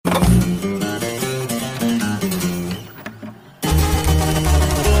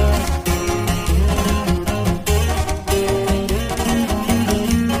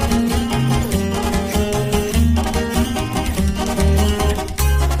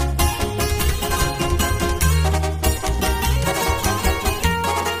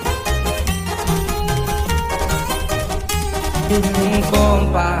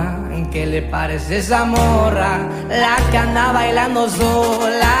¿Qué le parece esa morra? La que anda bailando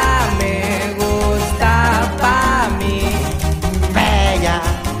sola. Me gusta pa' mí. Bella,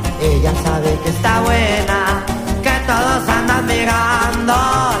 ella sabe que está buena, que todos andan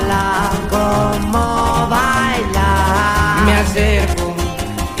mirándola como baila. Me acerco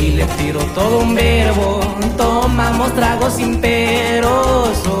y le tiro todo un verbo. Tomamos tragos sin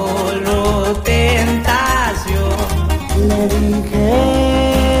pero, solo tentación. Le dije,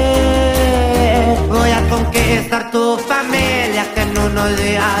 voy a conquistar tu familia, que en unos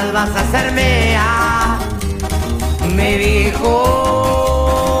días vas a ser mía. Me dijo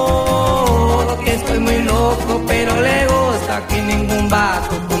que estoy muy loco, pero le gusta que ningún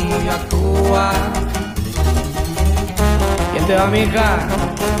vato como yo actúa. ¿Quién te va, mija?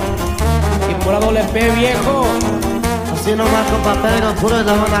 Y pura doble P, viejo. Así nomás, compa Pedro, puro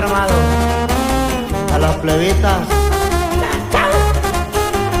eslabón armado. A las plebitas.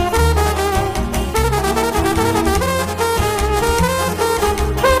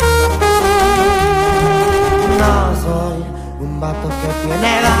 No soy un vato que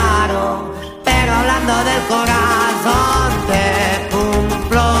tiene varo, pero hablando del corazón te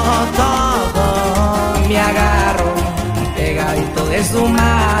cumplo todo. Me agarro pegadito de su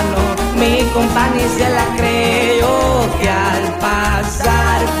mano, mi compa ni se la creyó, que al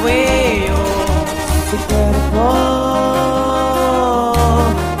pasar fue yo. Su cuerpo,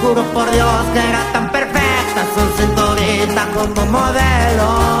 juro por Dios que era tan perfecta, su cinturita como modelo.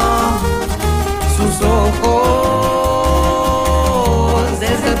 Sus ojos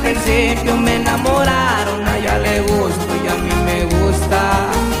desde el principio me enamoraron. A ella le gusto y a mí me gusta.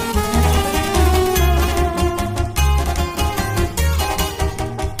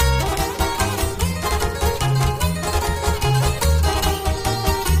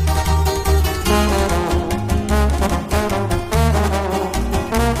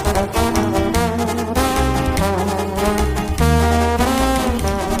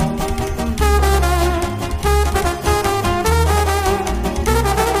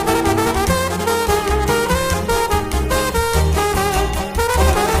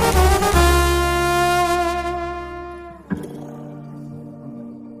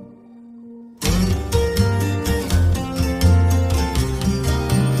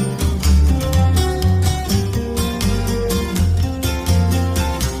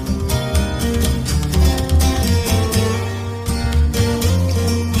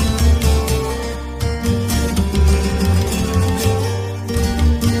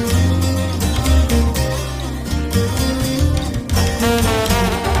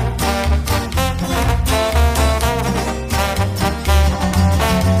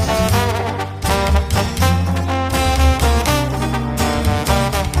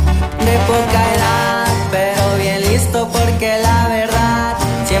 Poca edad, pero bien listo porque la verdad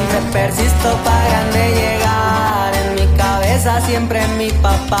siempre persisto para grande llegar. En mi cabeza siempre mi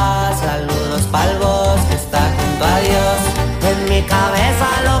papá, saludos pa'l vos que está junto a Dios. En mi cabeza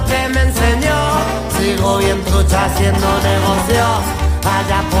lo que me enseñó, sigo bien trucha haciendo negocios.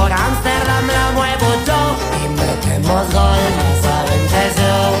 Allá por Amsterdam la muevo yo y metemos gol, no saben que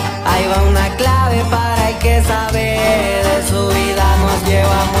yo. Ahí va una clave para hay que saber, de su vida nos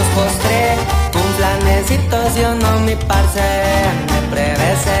llevamos postre. Un planecito, si o no, mi parce, me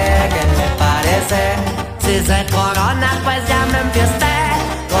prevese, ¿qué le parece? Si se corona pues ya me empiesté,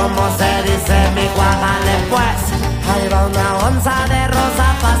 como se dice mi guagale pues. Ahí va una onza de rosa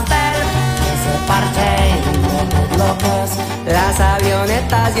pastel, que se parche y no locos. Las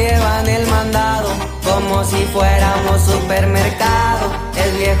avionetas llevan el mandado, como si fuéramos supermercado.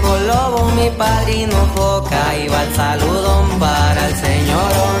 El viejo lobo, mi padrino Foca, iba el saludón para el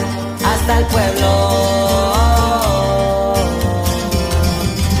señorón, hasta el pueblo.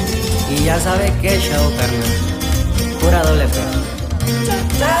 Y ya sabe que show, carnal, pura doble P.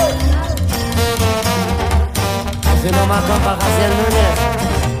 Así nomás, compa Jaciel Núñez,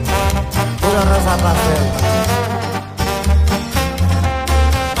 puro rosa pastel.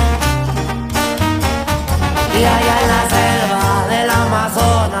 Y allá en la selva del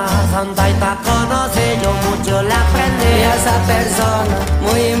Amazonas, Santa Ita conocí, yo mucho le aprendí. Y a esa persona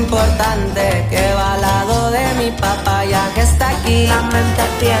muy importante que va al lado de mi papá ya que está aquí. La mente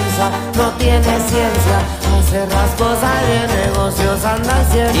piensa, no tiene ciencia, hacer las cosas bien, negocios andan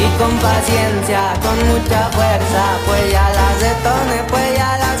siempre. Y con paciencia, con mucha fuerza, pues ya las detone, pues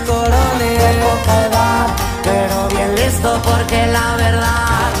ya las corone. De poca edad, pero bien listo porque la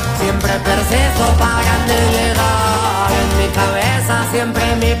verdad siempre persisto para grande llegar. En mi cabeza siempre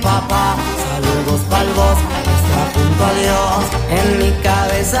mi papá, saludos pa'l vos, está a punto agradezco a Dios. En mi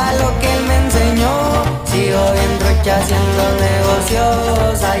cabeza lo que él me enseñó. Sigo bien trucha haciendo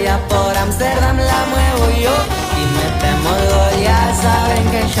negocios. Allá por Amsterdam la muevo yo. Y metemos gol, ya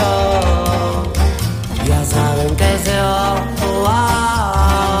saben que yo. Ya saben que se va.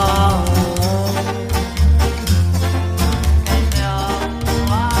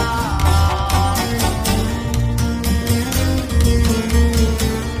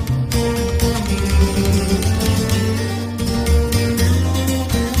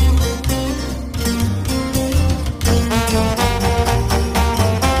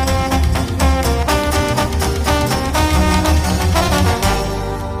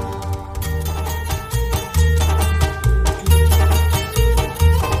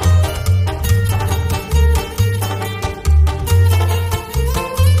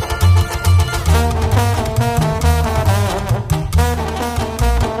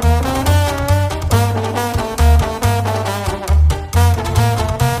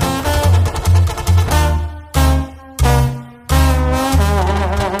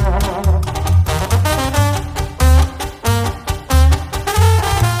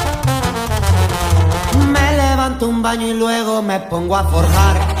 Un baño y luego me pongo a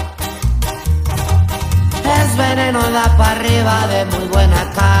forjar. Es veneno, da para arriba de muy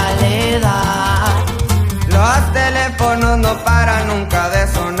buena calidad. Los teléfonos no paran nunca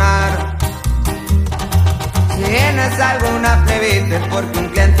de sonar. Si tienes alguna plebita es porque un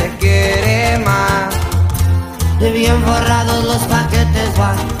cliente quiere más. Y bien forrados los paquetes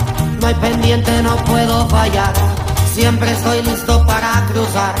van. No hay pendiente, no puedo fallar. Siempre estoy listo para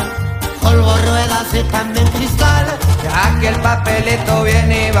cruzar. Polvo, ruedas y también cristal. Ya que el papelito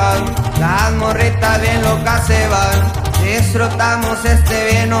viene y va, las morritas bien locas se van. Disfrutamos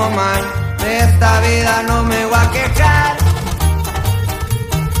bien o mal, de esta vida no me voy a quejar.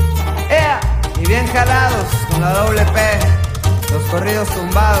 Y bien jalados con la doble P, los corridos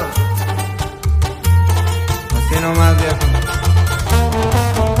tumbados. Así nomás, viejo.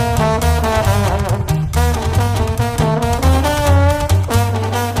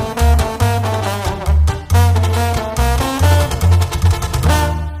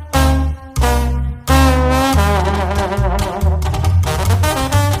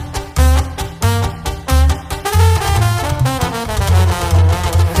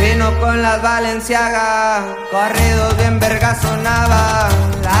 Con las Valenciaga, corridos bien verga sonaba,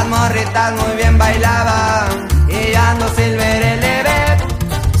 las morritas muy bien bailaban, y ya ando silver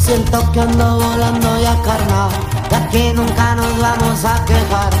LB. Siento que ando volando ya carnal, de aquí nunca nos vamos a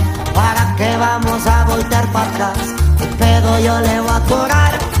quejar. ¿Para qué vamos a voltear para atrás? ¿Qué pedo yo le voy a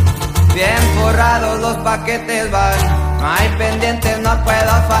cobrar? Bien forrados los paquetes van, no hay pendientes, no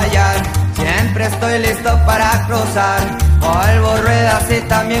puedo fallar. Siempre estoy listo para cruzar, polvo, ruedas y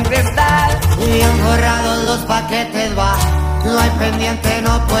también cristal. Y bien forrados los paquetes va, no hay pendiente,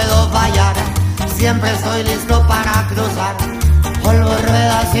 no puedo fallar. Siempre estoy listo para cruzar, polvo,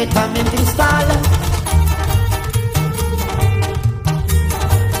 ruedas y también cristal.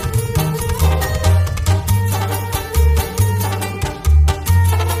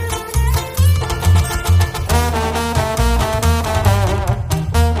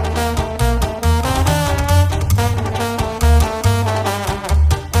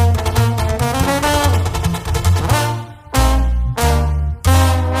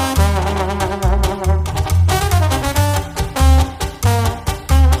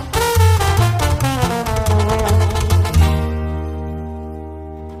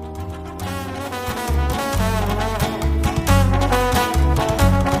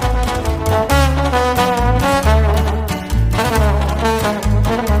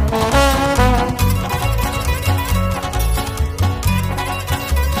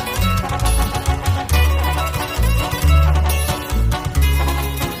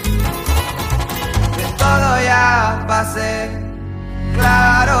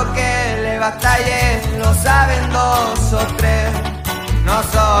 Claro que le batallé, lo saben dos o tres. No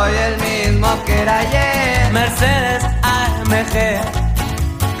soy el mismo que era ayer. Mercedes AMG,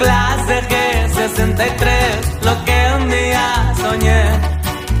 clase G63, lo que un día soñé,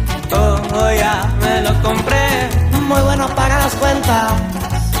 todo ya me lo compré. Muy bueno para las cuentas,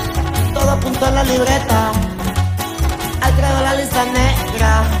 todo apuntó en la libreta. Al credo la lista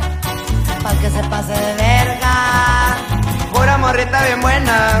negra, pa' que se pase de verga. Pura morrita bien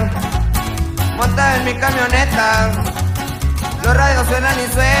buena, montada en mi camioneta. Los radios suenan y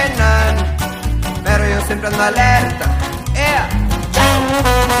suenan, pero yo siempre ando alerta. Y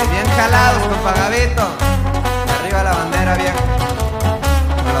bien jalados con pagavito, arriba la bandera vieja,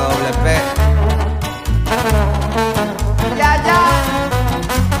 con la doble P. Ya, ya.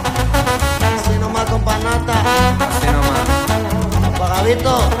 Así nomás con panata. Así nomás.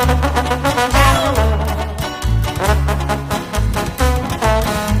 Corridito.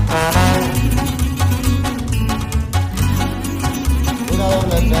 Una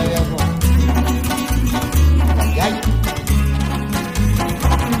doble P, viejo. Ay.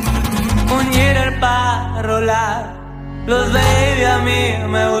 Un hitter para rolar. Los baby a mí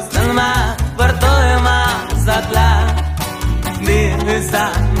me gustan más. Puerto de Mazatlán,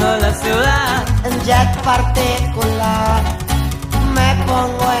 divisando la ciudad. En jet particular me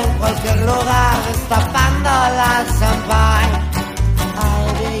pongo en cualquier lugar, destapando la champagne. Hay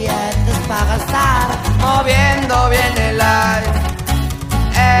billetes para gastar, Moviendo bien el aire,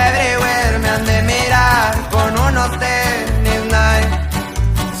 everywhere me han de mirar con unos tenis Nike.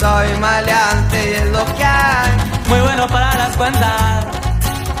 Soy maleante y es lo que hay. Muy bueno para las cuentas,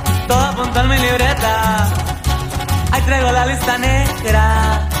 todo apunta en mi libreta. Ahí traigo la lista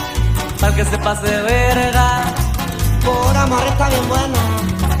negra, para que se pase de verga. pura morrita bien buena.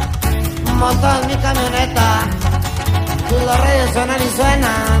 Monto en mi camioneta y los radios suenan y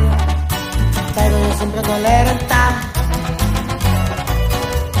suenan, pero yo siempre ando alerta.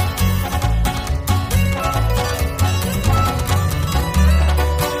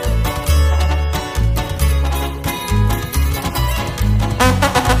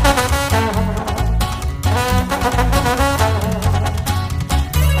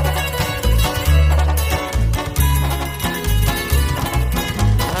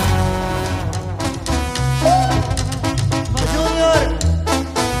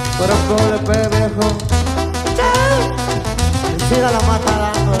 Pero doble P, viejo. Siga la mata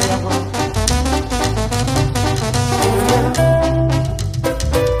dando, viejo.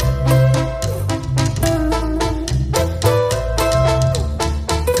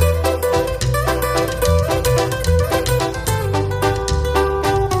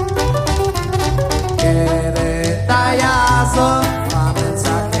 Qué detallazo va a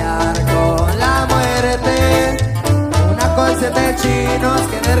mensajear con la muerte. Una colcha de chinos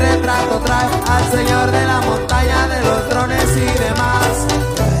que de retrato trae al señor de la montaña de los drones y demás.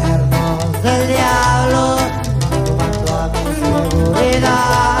 Cuernos del diablo, tomando a mi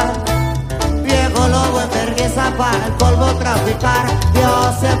seguridad. Viejo lobo en vergüenza para el polvo traficar.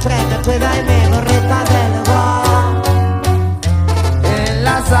 Dios siempre me cuida y mi gorrita de legua. En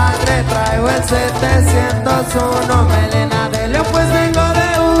la sangre traigo el 701, melena de león pues vengo de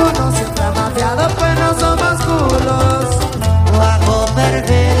uno. Siempre amafiados pues no somos culos. Bajo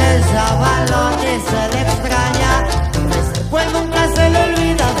perfil el chavalón y se le extraña. Pues nunca se le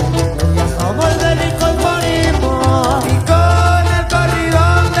olvida, ya somos bélicos, morimos. Y con el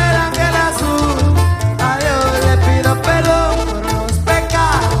corridón del ángel azul, a Dios le pido perdón por los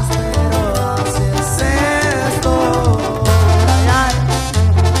pecados, pero así es esto. Ay, ay.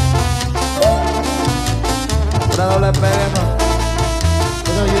 Una doble P, viejo.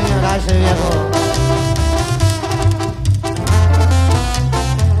 Pero Junior H, viejo.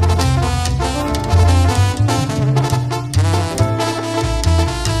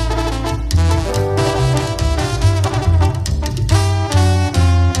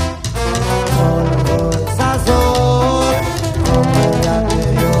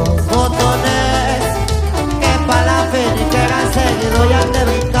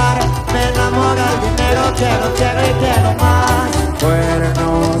 Quiero y quiero más.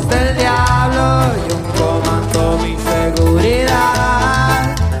 Cuernos del diablo y un comando mi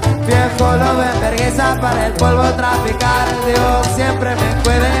seguridad. Viejo lobo en vergüenza para el polvo traficar. Dios siempre me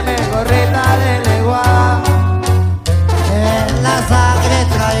cuide y me gorrita de legua. En la sangre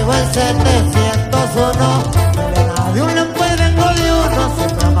traigo el 701. De un lampo y vengo de uno.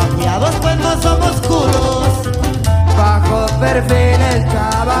 Siempre amafiados pues no somos culos. Bajo perfil el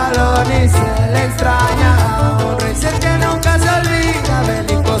chavalón y se le extraña. Un rey que nunca se olvida.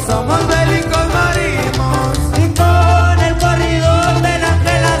 Bélicos somos, bélicos morimos. Y con el corrido del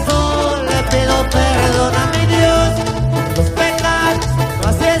ángel azul le pido perdón a mi Dios. Los pecados, no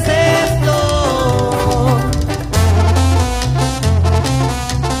así es esto.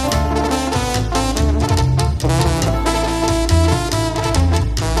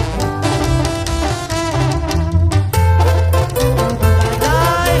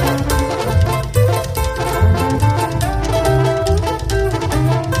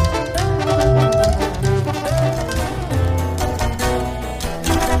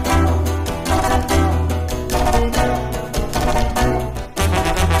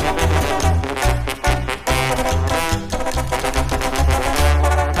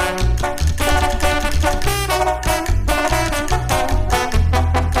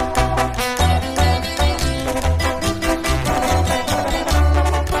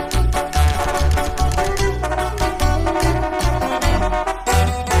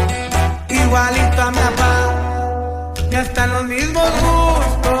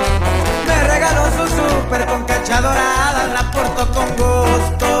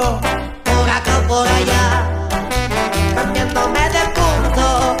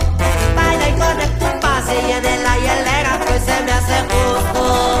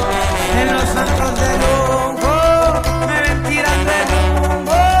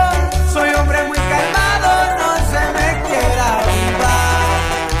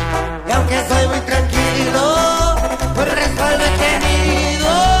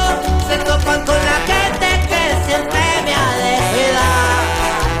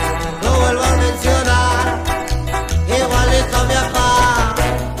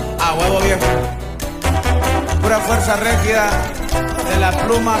 fuerza rígida de la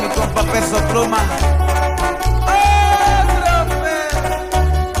Pluma, mi compa Peso Pluma.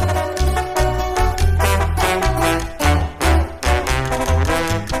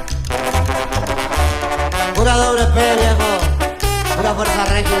 Pura doble P, viejo. Pura fuerza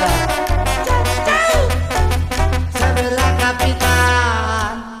rígida. Se ve la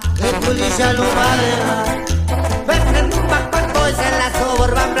capital, que policía lo va a dejar. Ves un paco y se la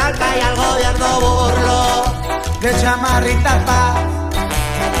suburban blanca y al gobierno burló. De chamarrita paz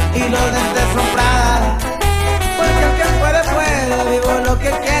y los dentes son Prada. Porque el que puede, puede. Vivo lo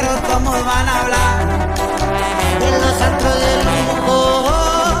que quiero, todos van a hablar. En los antros del lujo,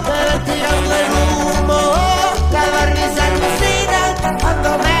 te tirando el humo. La barniza alucina cuando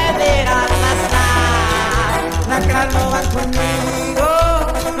me miran pasar. La calma va conmigo,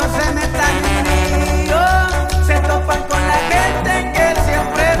 no se metan conmigo. Se topan con la gente que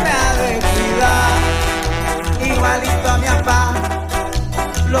siempre me ha de cuidar. Igualito a mi papá,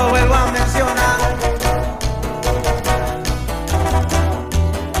 lo vuelvo a mencionar.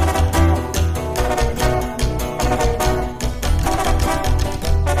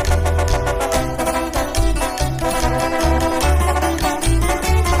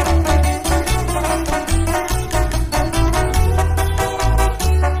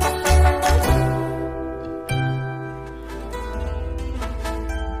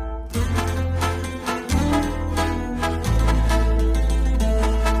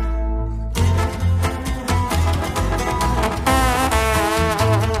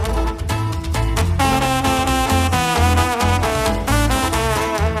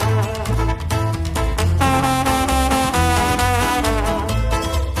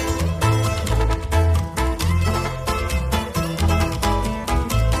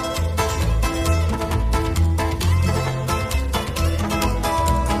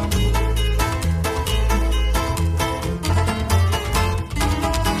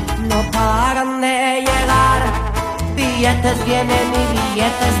 No paran de llegar, billetes vienen y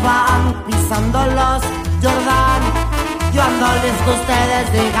billetes van, pisando los Jordan. Yo ando listo, ustedes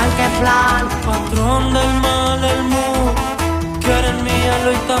digan qué plan. Patrón del mal, el mu, quieren mi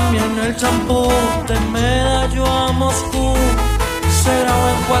hielo y también el champú. De Medallo a Moscú, se grabó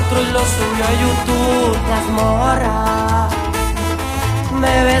en 4 y lo subí a YouTube. Las morras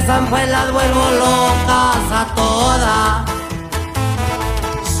me besan pues las vuelvo locas a todas.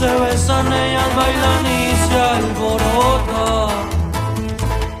 Se besan, ellas bailan y se alborotan.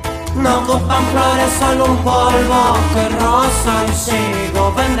 No ocupan flores, solo un polvo Que rosa y sigo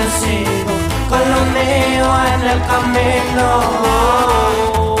bendecido con lo mío en el camino.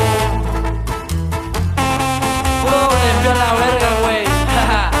 Puro limpio a la verga, güey.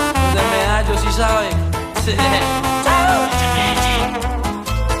 De Medallo, sí saben.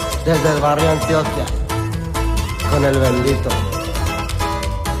 Desde el barrio Antioquia, con el bendito.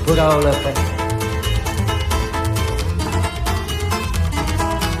 Pura doble P.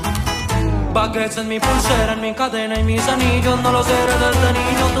 Baguettes en mi pulsera, en mi cadena y mis anillos. No los seré desde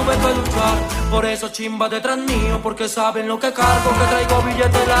niño, tuve que luchar. Por eso chimba detrás mío, porque saben lo que cargo. Que traigo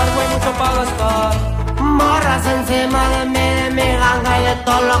billete largo y mucho para gastar. Morras encima de mi ganga y de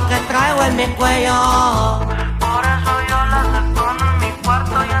todo lo que traigo en mi cuello. Por eso yo las escondo en mi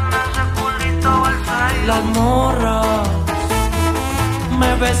cuarto y en ese culito el sello. Las morras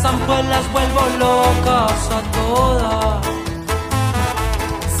me besan pues las vuelvo locas a todas.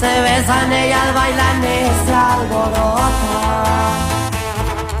 Se besan, ellas bailan y se alborotan.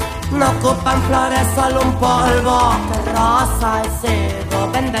 No ocupan flores, solo un polvo de rosa y sigo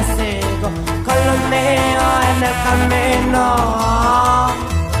bendecido con lo mío en el camino.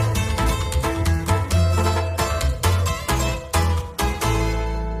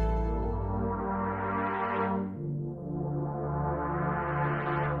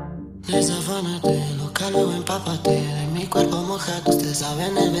 Desafánate, loca, luego empápate. De mi cuerpo mojado, usted sabe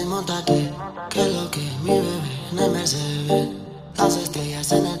en el mismo tate. Que lo que mi bebé en el Mercedes. Las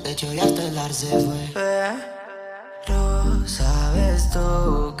estrellas en el techo y hasta el ar se fue. Pero sabes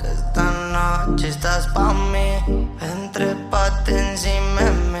tú que esta noche estás pa' mí. Entrépate encima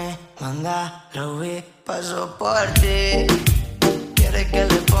de mí. Manda, lo vi, paso por ti. Quiere que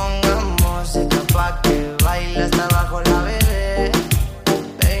le ponga música pa' que baile hasta abajo la bebé.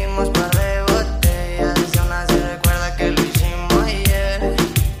 Pedimos par de botellas y aún así recuerda que lo hicimos ayer.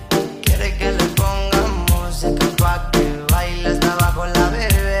 Quiere que le ponga música pa' que baile hasta abajo la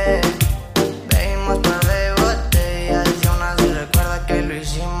bebé. Pedimos par de botellas y aún así recuerda que lo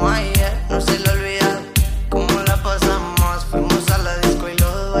hicimos ayer. No se le olvida cómo la pasamos. Fuimos a la disco y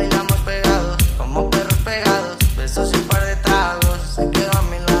los dos bailamos pegados, como perros pegados. Besos y par de tragos.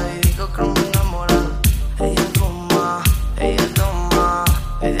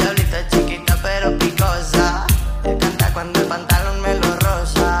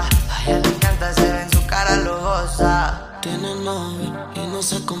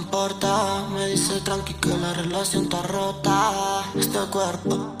 se comporta. Me dice tranqui que la relación está rota. Este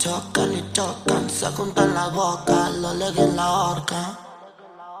cuerpo chocan y chocan, se juntan la boca, lo leguen en la horca.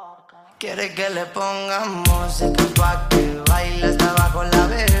 Quiere que le pongamos música pa' que baile hasta abajo la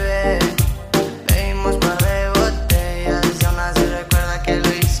bebé. Bebimos par de botellas y aún así recuerda que lo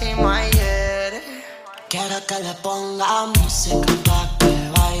hicimos ayer. Quiere que le ponga música pa' que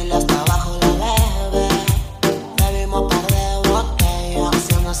baile hasta abajo la bebé. Bebimos par de botellas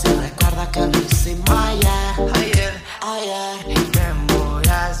y aún así recuerda que lo hicimos ayer. Y te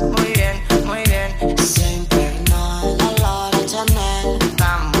mudas muy bien, muy bien. Se impregnó el olor a Chanel.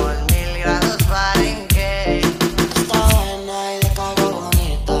 Estamos 1000 grados Fahrenheit. Está buena y de cargo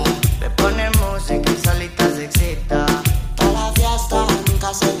bonita. Le pone música y solita se excita. Toda la fiesta nunca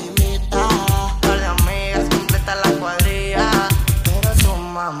se limita. Par de amigas completa la cuadrilla. Pero su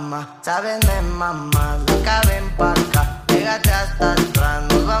mamá, saben de mamá, no caben pa' acá. Pégate hasta atrás,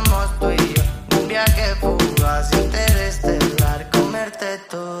 nos vamos tú y yo. Un viaje fugaz, interestelar, comerte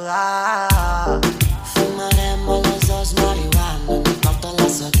toda. Fumaremos los dos marihuana en el cuarto de la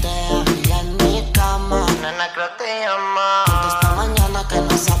azotea y en mi cama. Nena, creo te llama. Esta mañana que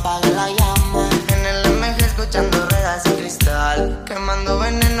no se apague la llama. En el MG escuchando ruedas de cristal, quemando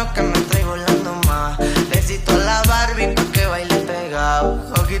veneno que me trae volando más. Besito a la Barbie pa' que baile pegado.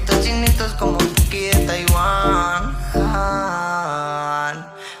 Ojitos chinitos como Puki de Taiwán.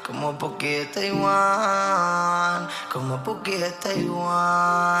 Como Puki de Taiwán. Como Puki de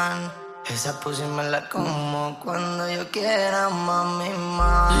Taiwán. Esa pussy me la como cuando yo quiera, mami,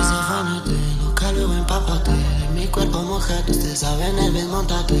 más. Desafánate, loca, luego empápate. En mi cuerpo mojate, usted sabe en el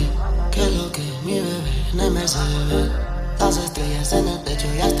montate. Que lo que mi bebé en el Mercedes. Las estrellas en el techo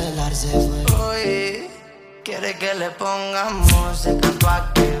y hasta el ar se fue. Oye, quiere que le pongamos música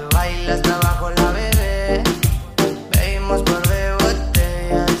pa' que baile hasta abajo la bebé. Bebimos par de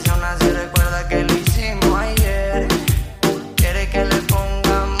botellas y aún así recuerda que lo hicimos ayer. Quiere que le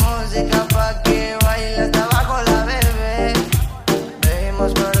pongamos música pa' que baile hasta abajo la bebé.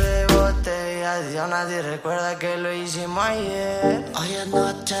 Bebimos par de botellas y aún así recuerda que lo hicimos ayer. Hoy es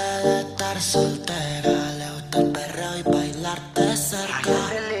noche de estar soltera. Le gusta el perreo y bailarte cerca.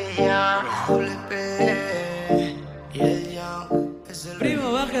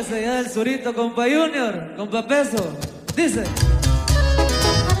 Primo, bájese allá del surito, compa Junior, compa Peso. Dice.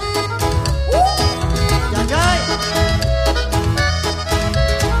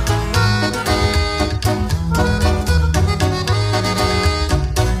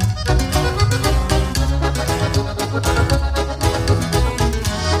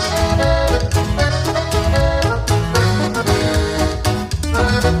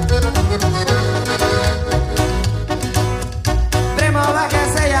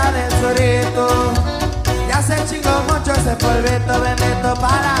 Ya se chingó mucho ese polvito bendito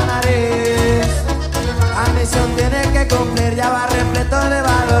para la nariz. La misión tiene que cumplir, ya va repleto de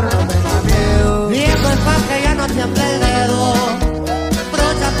valor, no tenga miedo. Viejo es pa' que ya no tiemble el dedo.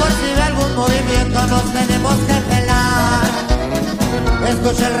 Brocha por si ve algún movimiento, nos tenemos que pelar.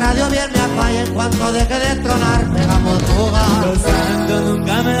 Escucha el radio bien, me apaga en cuanto deje de tronar, pegamos fuga. Los santos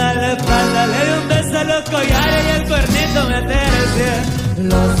nunca me dan la espalda, le di un beso a los collares y el cuernito me aterricé.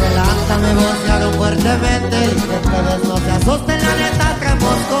 Los delanta me vocearon fuertemente. Dije ustedes no se asusten, la neta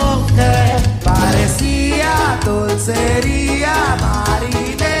traemos con que parecía dulcería,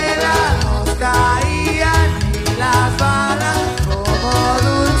 marinera, nos caían y las balas como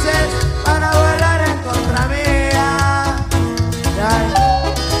dulces para volar en contra mía.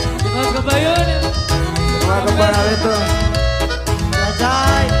 ¿Más compañeros? Vamos para Beto.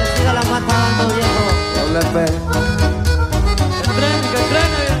 ay, que siga la matando, viejo. Doble P.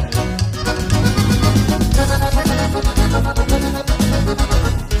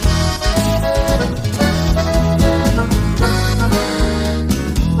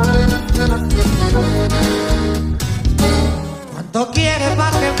 ¿Cuánto quieres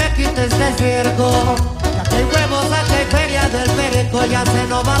pa' que me quites este circo? Ya que hay huevos, aquí hay feria del perico, ya se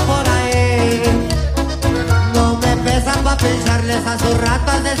nos va por ahí. No me pesan pa' pincharles a sus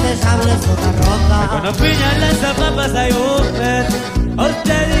ratas desechables una ronda. Cuando piñan las papas hay buffet. A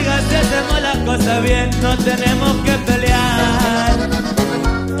usted diga si hacemos las cosas bien, no tenemos que pelear.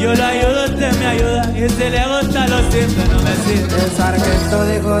 Yo lo ayudo, usted me ayuda, y si le gusta lo siento, no me sirve. El sargento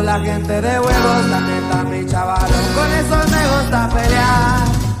dijo la gente de huevos, la neta mi chavalón, con eso me gusta pelear.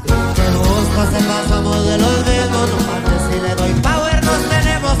 Que busco se pasamos de los mismos, no mames si le doy power nos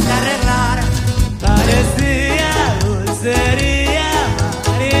tenemos que arreglar. Parecía dulcería,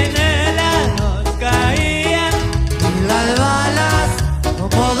 marinela nos caía. Y las balas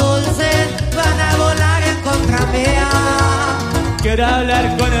como dulces van a volar en contra mía. Que quiero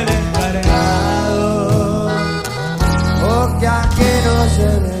hablar con el encargado, o que quiero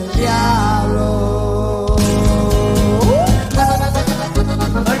ser el diablo.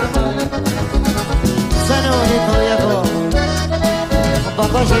 Suena bonito, viejo.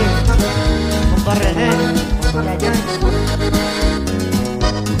 Compa Cochi, compa René, ya.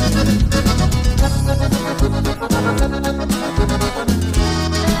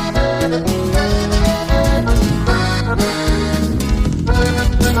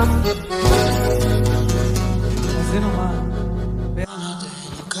 Así nomás.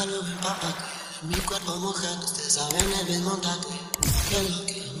 Nunca lo vi, papá. Mi cuerpo mojado, ustedes saben el desmontate. Que lo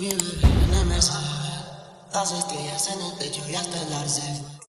que mi bebé en el Mercedes. Las estrellas en el techo y hasta el arce.